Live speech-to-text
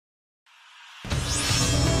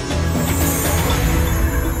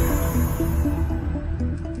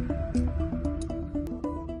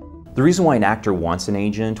The reason why an actor wants an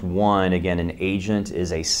agent, one, again, an agent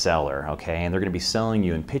is a seller, okay? And they're going to be selling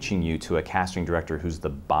you and pitching you to a casting director who's the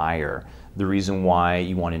buyer. The reason why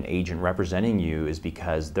you want an agent representing you is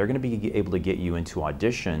because they're going to be able to get you into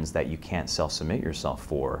auditions that you can't self-submit yourself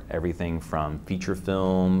for. Everything from feature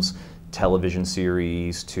films, television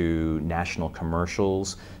series, to national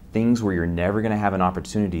commercials, things where you're never going to have an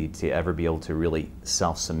opportunity to ever be able to really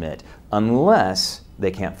self-submit unless they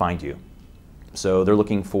can't find you. So they're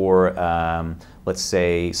looking for, let's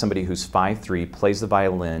say, somebody who's 5'3", plays the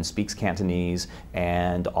violin, speaks Cantonese,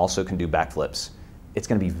 and also can do backflips. It's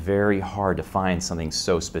going to be very hard to find something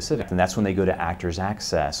so specific, and that's when they go to Actors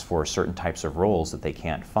Access for certain types of roles that they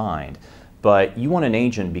can't find. But you want an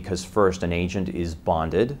agent because, first, an agent is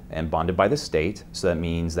bonded, and bonded by the state, so that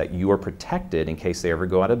means that you are protected in case they ever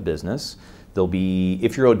go out of business. They'll be,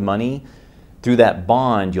 if you're owed money, through that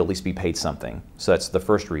bond, you'll at least be paid something. So that's the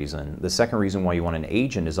first reason. The second reason why you want an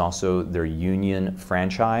agent is also they're union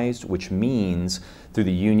franchised, which means through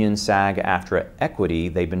the union SAG-AFTRA equity,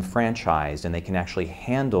 they've been franchised and they can actually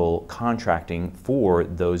handle contracting for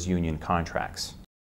those union contracts.